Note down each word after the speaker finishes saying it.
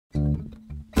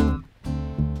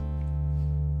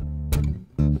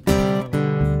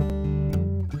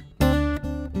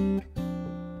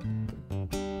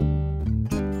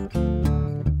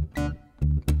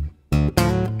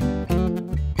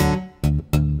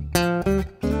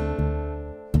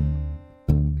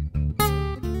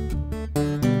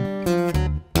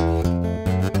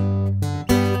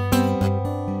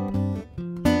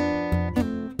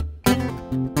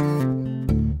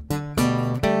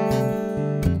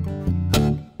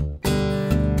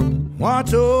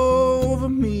watch over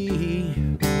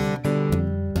me,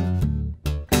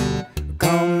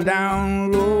 come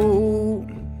down low,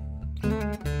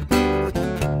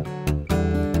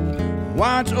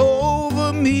 watch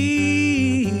over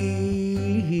me,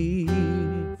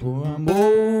 for I'm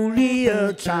only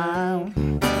a child.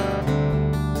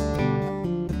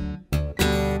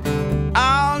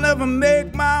 I'll never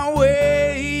make my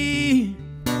way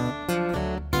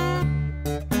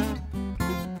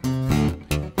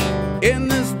in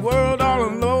this world all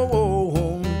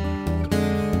alone,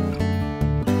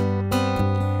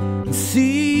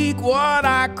 seek what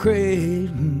I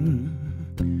crave.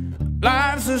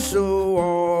 Life's a slow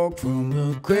walk from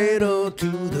the cradle to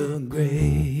the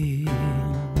grave.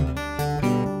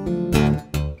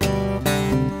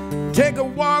 Take a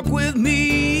walk with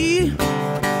me,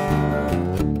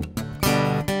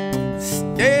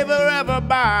 stay forever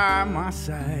by my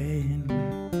side.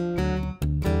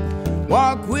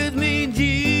 Walk with me,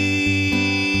 Jesus,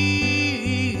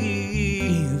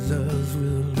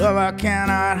 with love I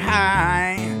cannot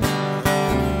hide.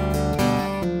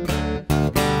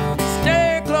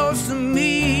 Stay close to me,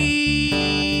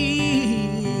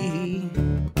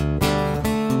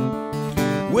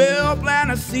 we'll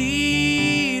plant a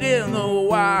seed in the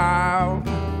wild,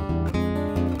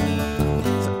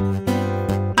 so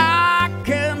I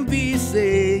can be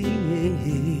saved.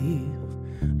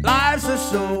 Life's a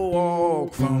slow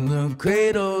walk from the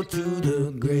cradle to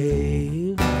the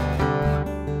grave.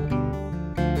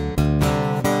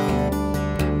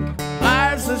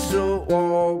 Life's a slow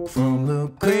walk from the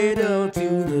cradle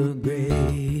to the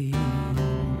grave.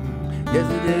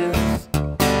 Yes, it is.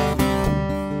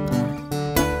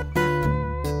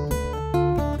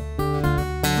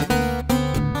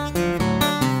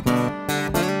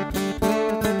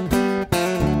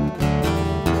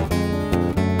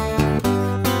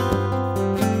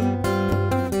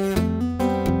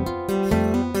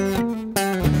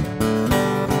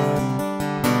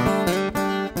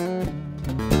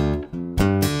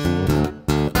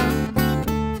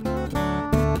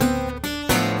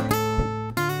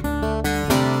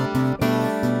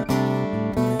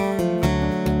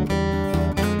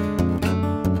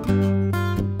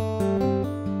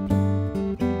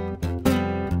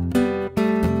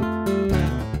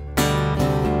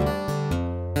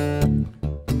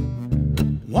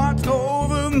 Watch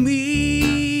over me,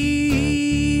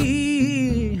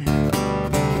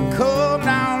 come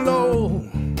down low,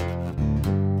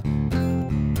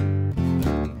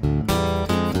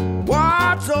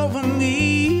 watch over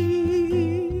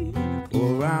me,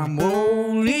 for I'm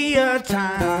only a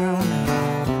child.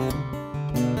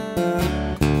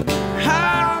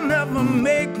 I'll never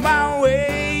make my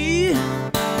way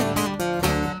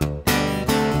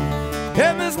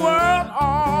in this world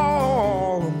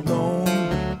all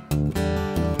alone,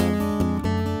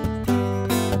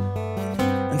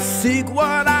 seek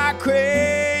what I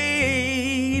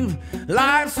crave.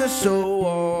 Life's a slow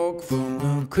walk from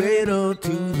the cradle to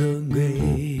the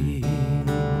grave.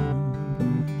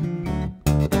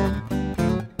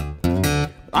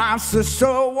 Life's a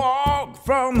slow walk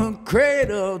from the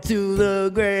cradle to the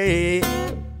grave.